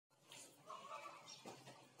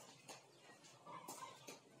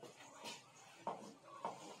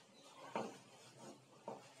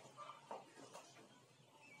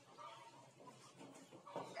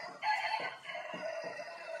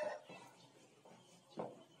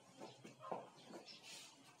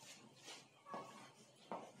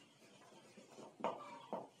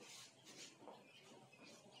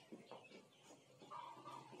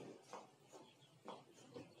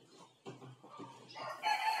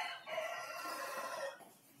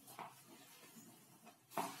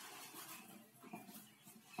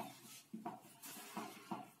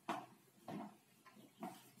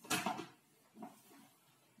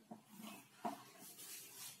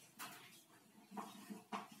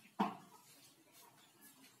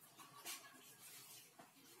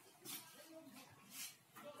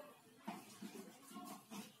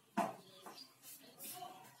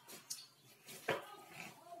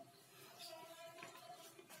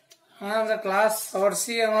The class or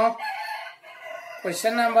see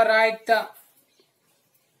question number 8.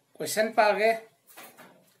 Question page.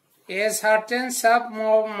 A certain sum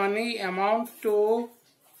of money amount to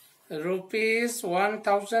rupees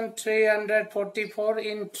 1,344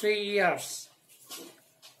 in 3 years.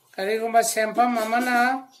 Karigumba sempam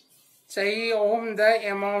amana chahi ohum da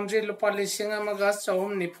amount ji lupa lising amaga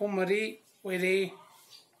chahum nipu mari wiri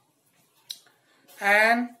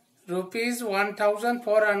and rupees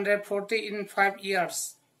 1,440 in 5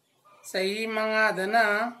 years. Chahi manga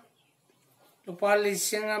dana lupa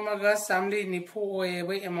lising amaga samli nipu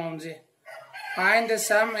oye amount ji. Find the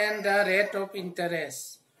sum and the rate of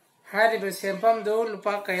interest. Hari be sempam do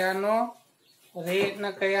lupa kayano rate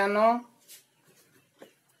na kayano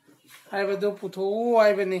hai be do putho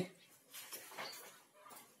hai be ni.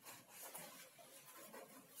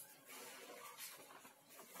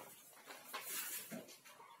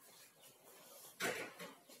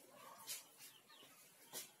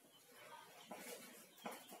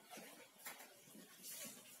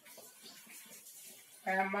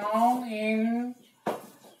 Amount in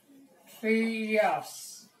 3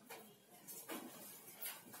 years.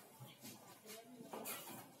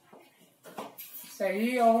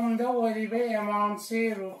 Sahi om the variable amount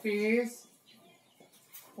say rupees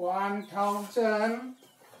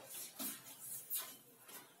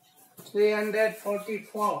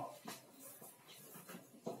 1,344.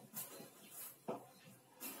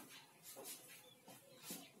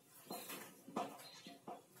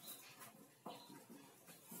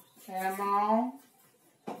 Amount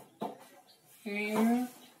in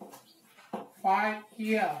 5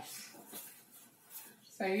 years.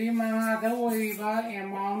 Sahi mana the variable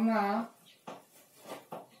amount na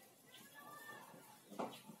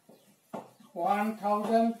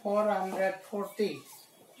 1,440.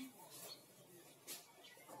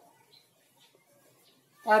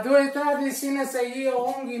 Ado ita di sina sahi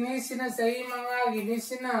om gini sina sahi manga gini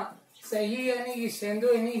sina sahi ani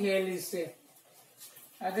gisendo ini helise.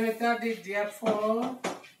 Ado ita di therefore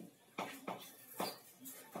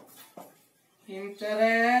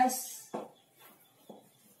interest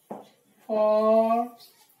for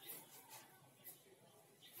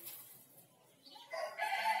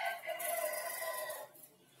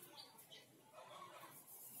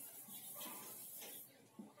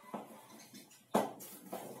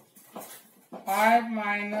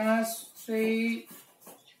 -3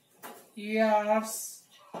 years,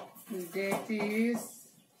 that is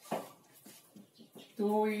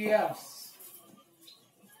 2 years.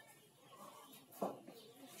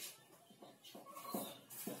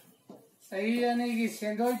 सही यानी कि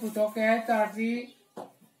सेंदोई पुतो के है ताकि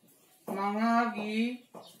मंगा की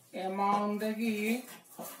amount की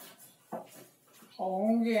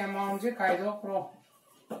होंगे अमाउंट से कायदो करो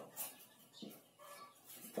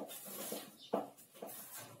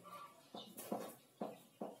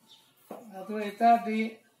तो इतना दी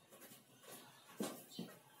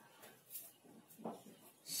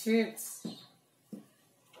 6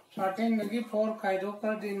 13 में की 4 कायदो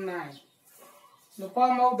कर दी 9 Lupa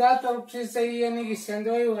mau da taruk si sahi yani ki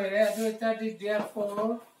sendoi were ado ita di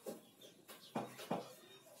therefore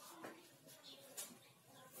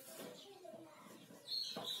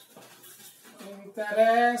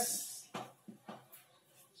interest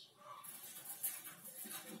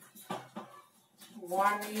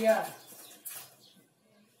one year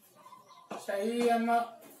sahi ama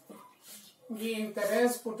ki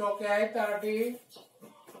interest puto ke hai tadi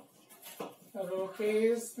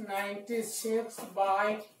rupees 96 by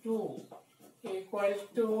 2 equal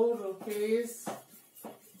to rupees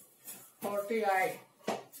 48.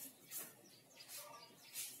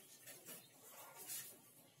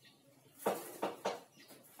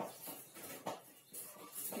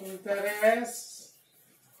 Interest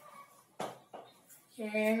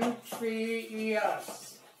in 3 years.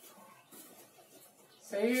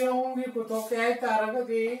 सही होंगी पुतो क्या है तारक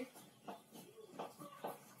दी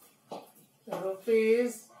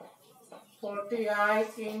rupees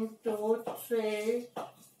 48 into 3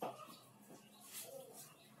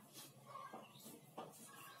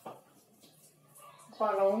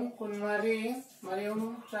 palong kunmari marium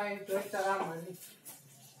try to tara mari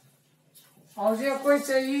auje koi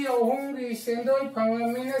sahi ohungi sendoi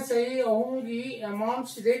phangamina sahi ohungi amount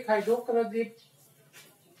side khaido kra di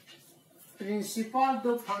principal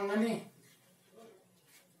do phangani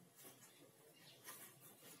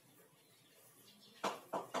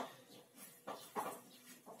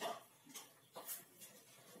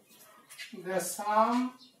the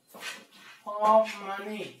sum of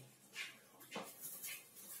money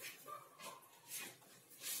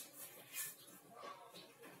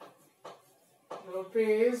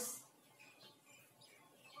rupees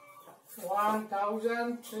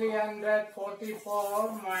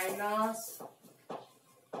 1344 minus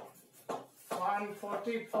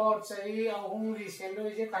 144 chahi ahum ri selo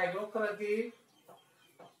je kaidok krati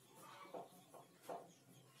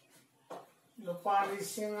lupa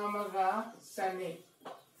lising amaga sani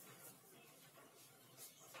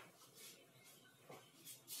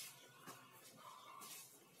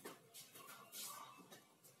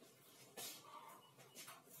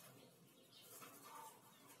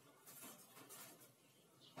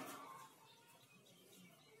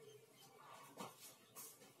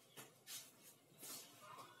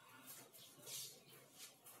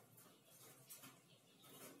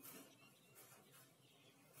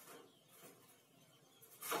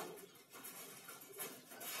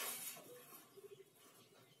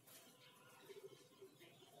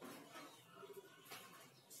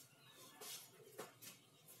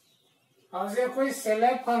How's कोई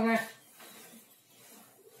select होंगे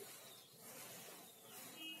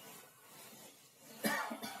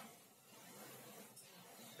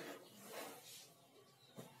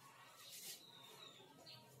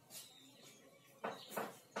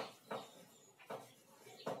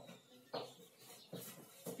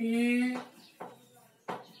P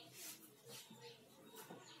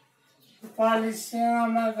Palisia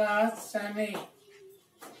Magas Sani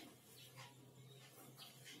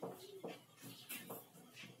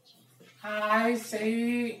I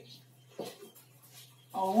say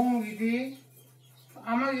ahum gidi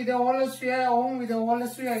ama gidi all sphere ahum with all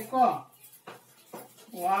sphere ko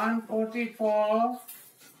 144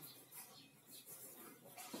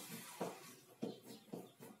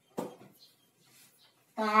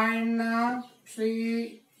 time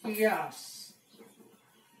 3 years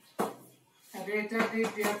rated it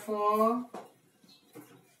therefore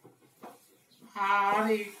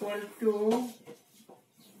R equal to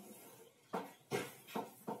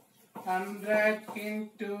 100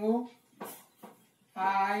 into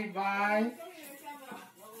I by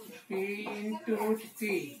P into T.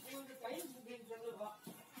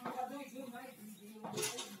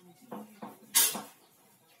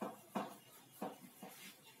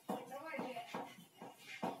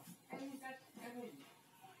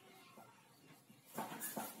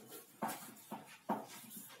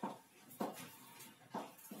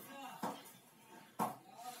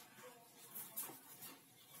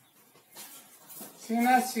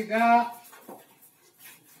 Sina sida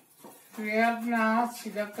 12 na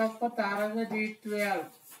sida ka pataraga di 12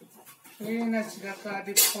 sina sida ka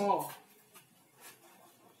di 4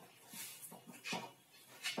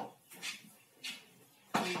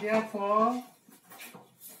 therefore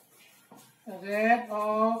rate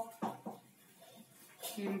of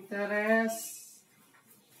interest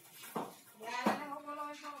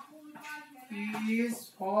is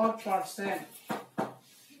 4%.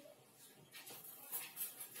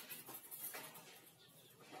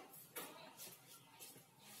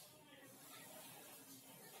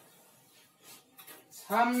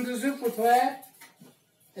 हम दूसरे पुथवे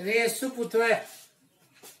रेसु पुथवे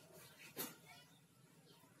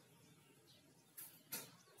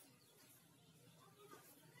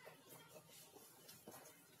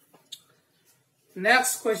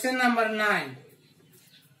next question number 9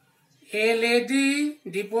 a lady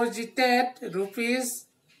deposited rupees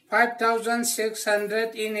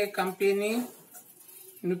 5,600 in a company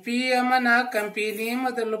nupi amana company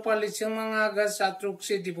mata lupa lising mga ga satruk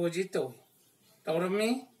se deposit ho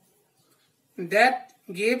Taurami that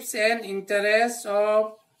gives an interest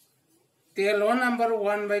of the loan number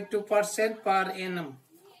 1/2% per annum.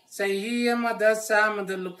 Sahiya madasa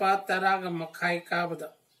madalupa taraga makai kabada.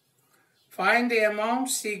 Find the amount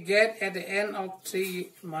she get at the end of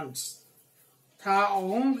 3 months. Tha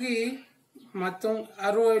ahungi matung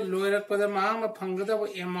aroi loirak pada maang mapangada wa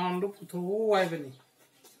amount lu puthu waibani.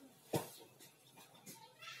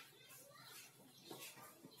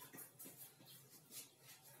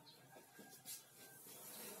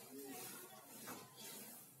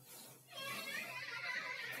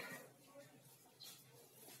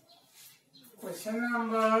 Question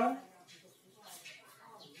number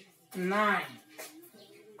 9.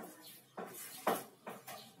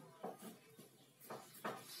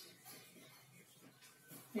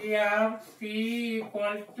 Here P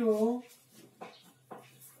equal to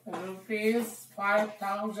rupees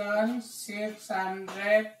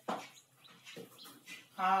 5,600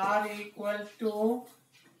 R equal to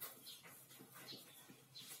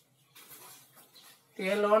the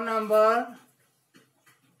loan number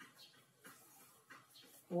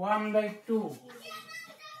 1/2.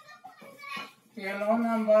 The loan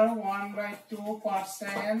number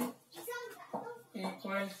 1/2%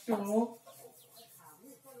 equal to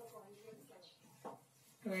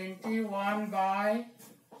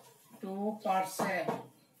 21/2%.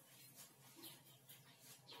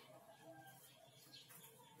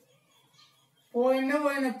 Point no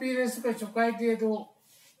when appears ka chukai dia tu.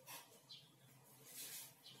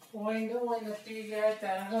 Point no when appears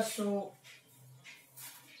tanga so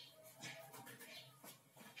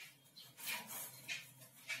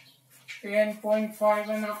 10.5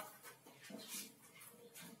 and up.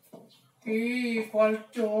 T equal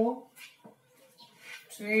to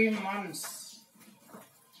 3 months.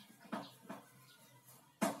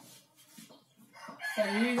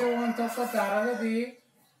 सही जो one तो सतारा दी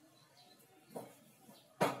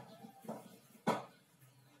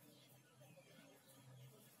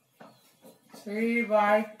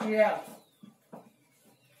 3/12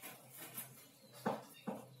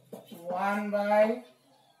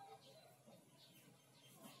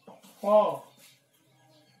 1/4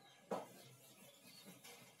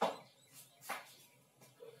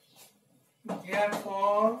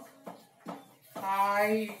 therefore I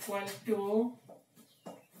equal to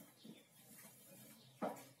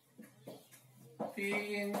P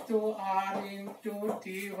into R into T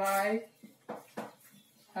by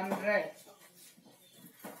 100.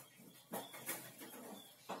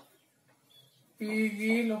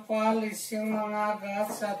 Pigi lupa lising mangaga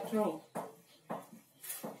satru.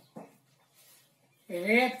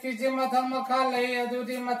 Rate kiji matha makha lay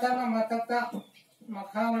adudi matha na mathata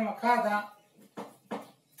makha na makhada.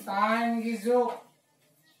 Time gizu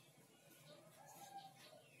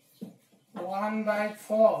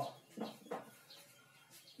 1/4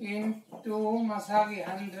 into masagi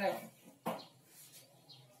 100.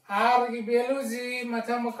 R की value जी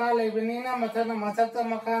मथा मका ले बनी ना मथा ना मथा ता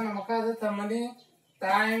मका ना मका ता तमनी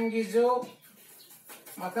टाइम की जो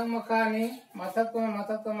मथा मका नहीं मथा तो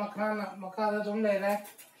मका ना मका ता तुम ले रहे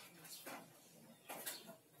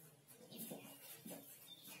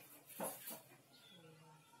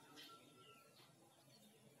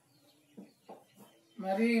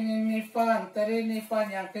मरी निपा अंतरे निपा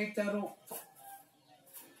याके तरू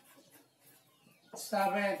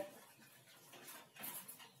 7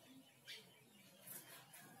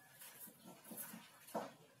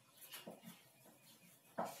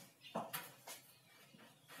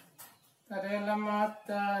 Tarela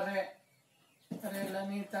matare tarela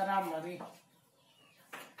ni taramari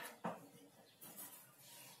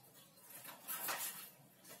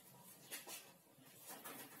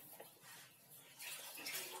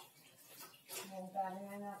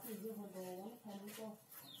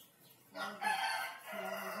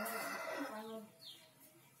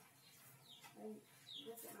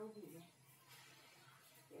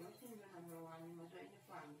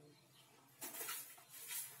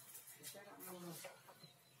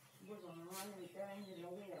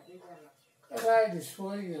Right is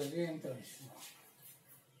for you again.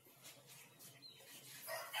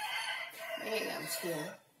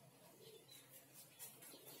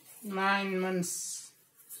 9 months.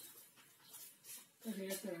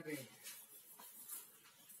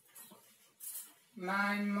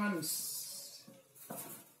 9 months.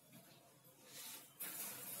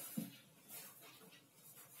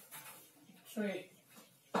 Three.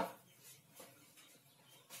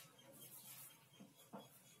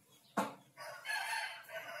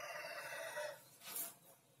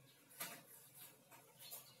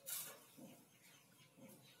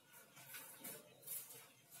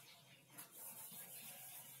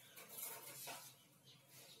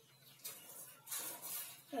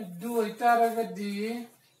 Do itaragadi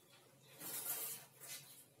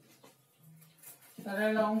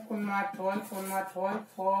tarela kunma 12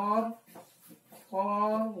 4 1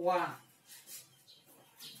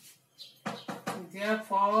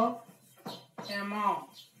 therefore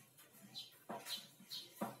amount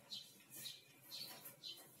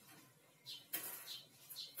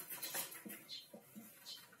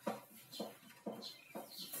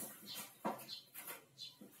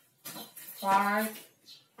five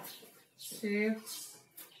 6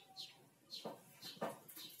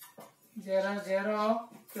 0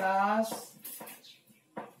 plus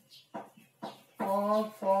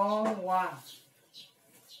 4 4 1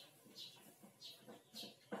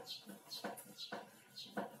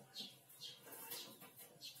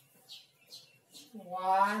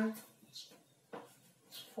 1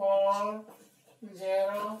 4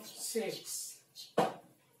 0 6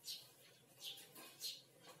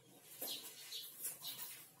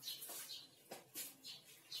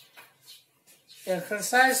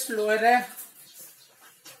 exercise loire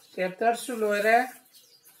chapter su loire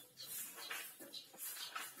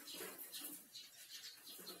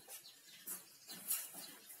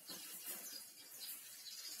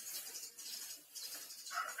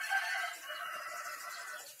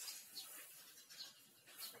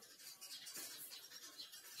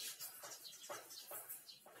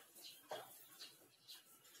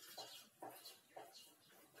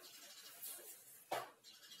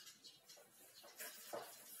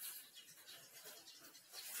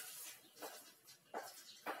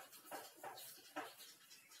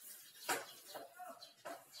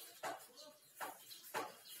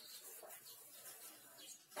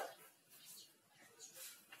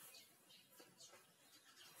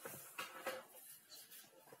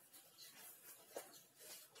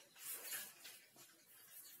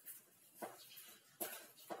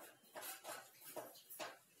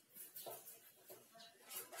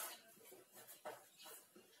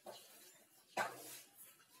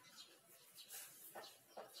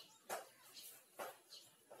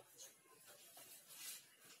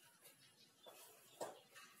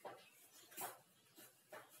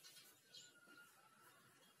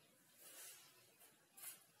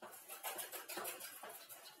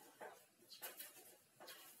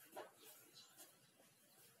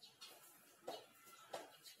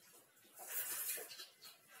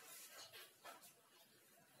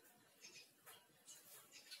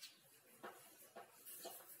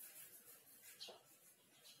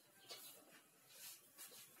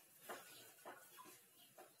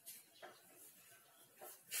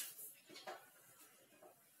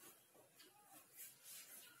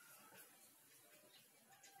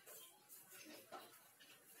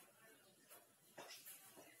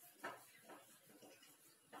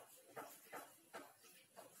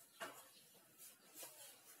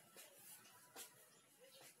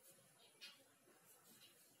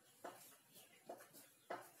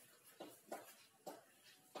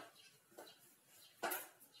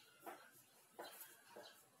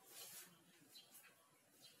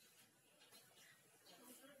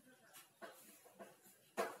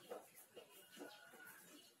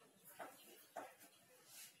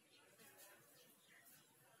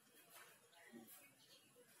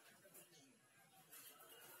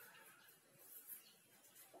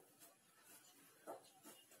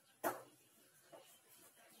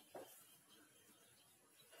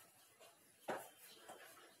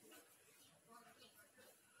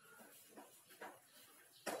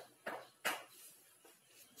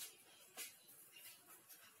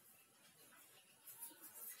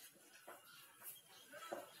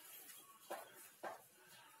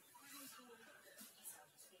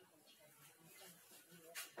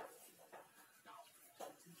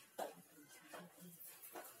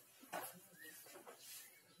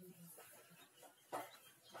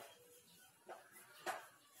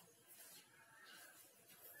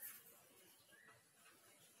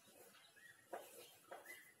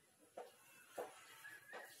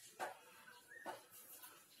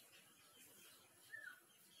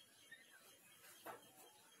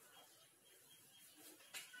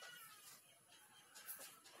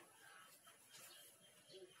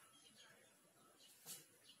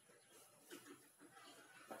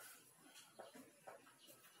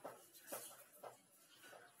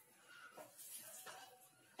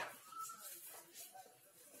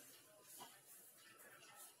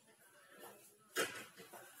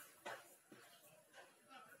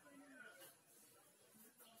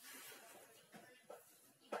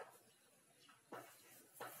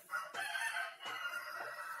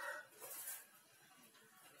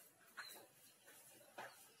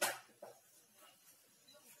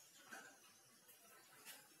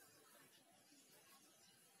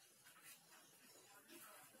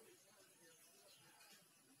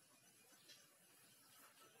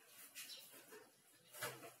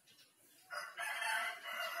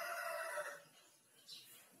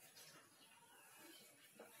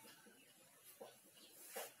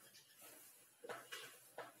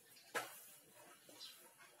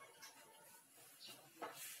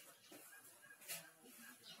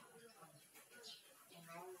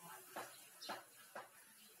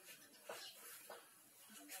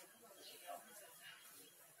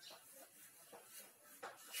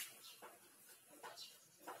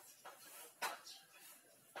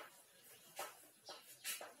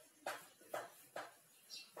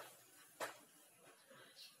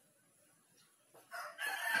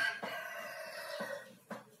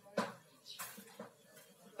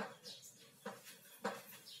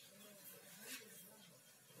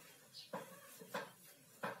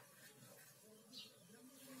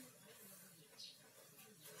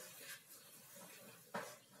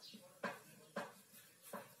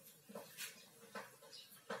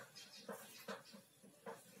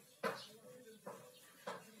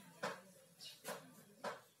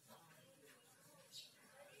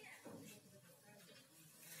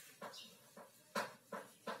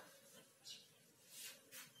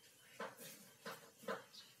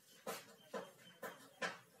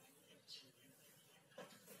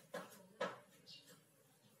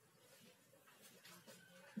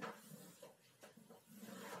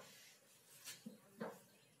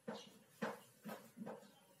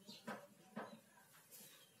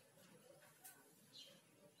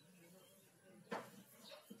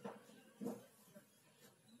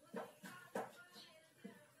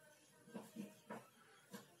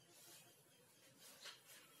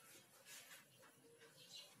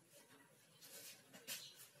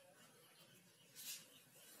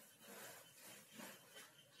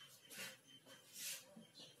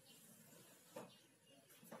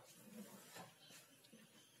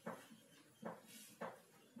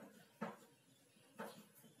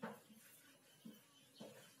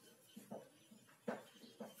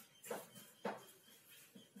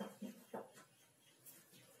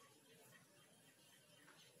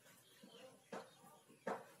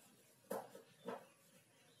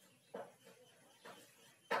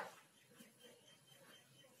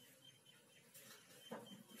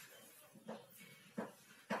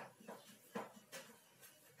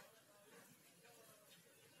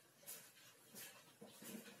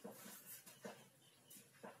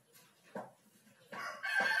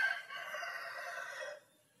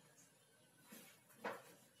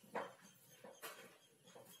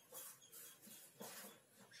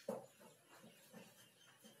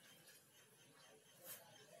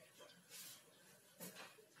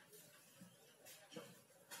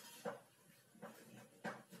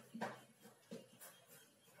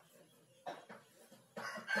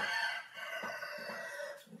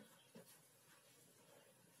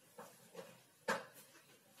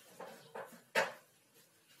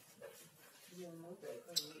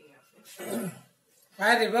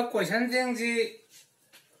हारिबा question Gen Z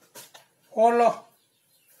होलो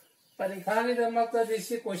परीक्षा की दमक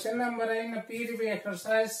दिसी क्वेश्चन नंबर है ना पीरिबे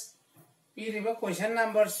exercise पीरिबा question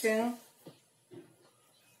number सिंग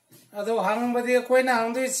अदो हंगबदि Koyna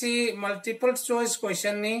हंगदुसी multiple choice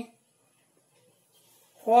question नी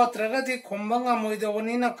होत्रगदि खुंबंगा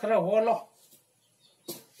मुइदोनी ना खरा होलो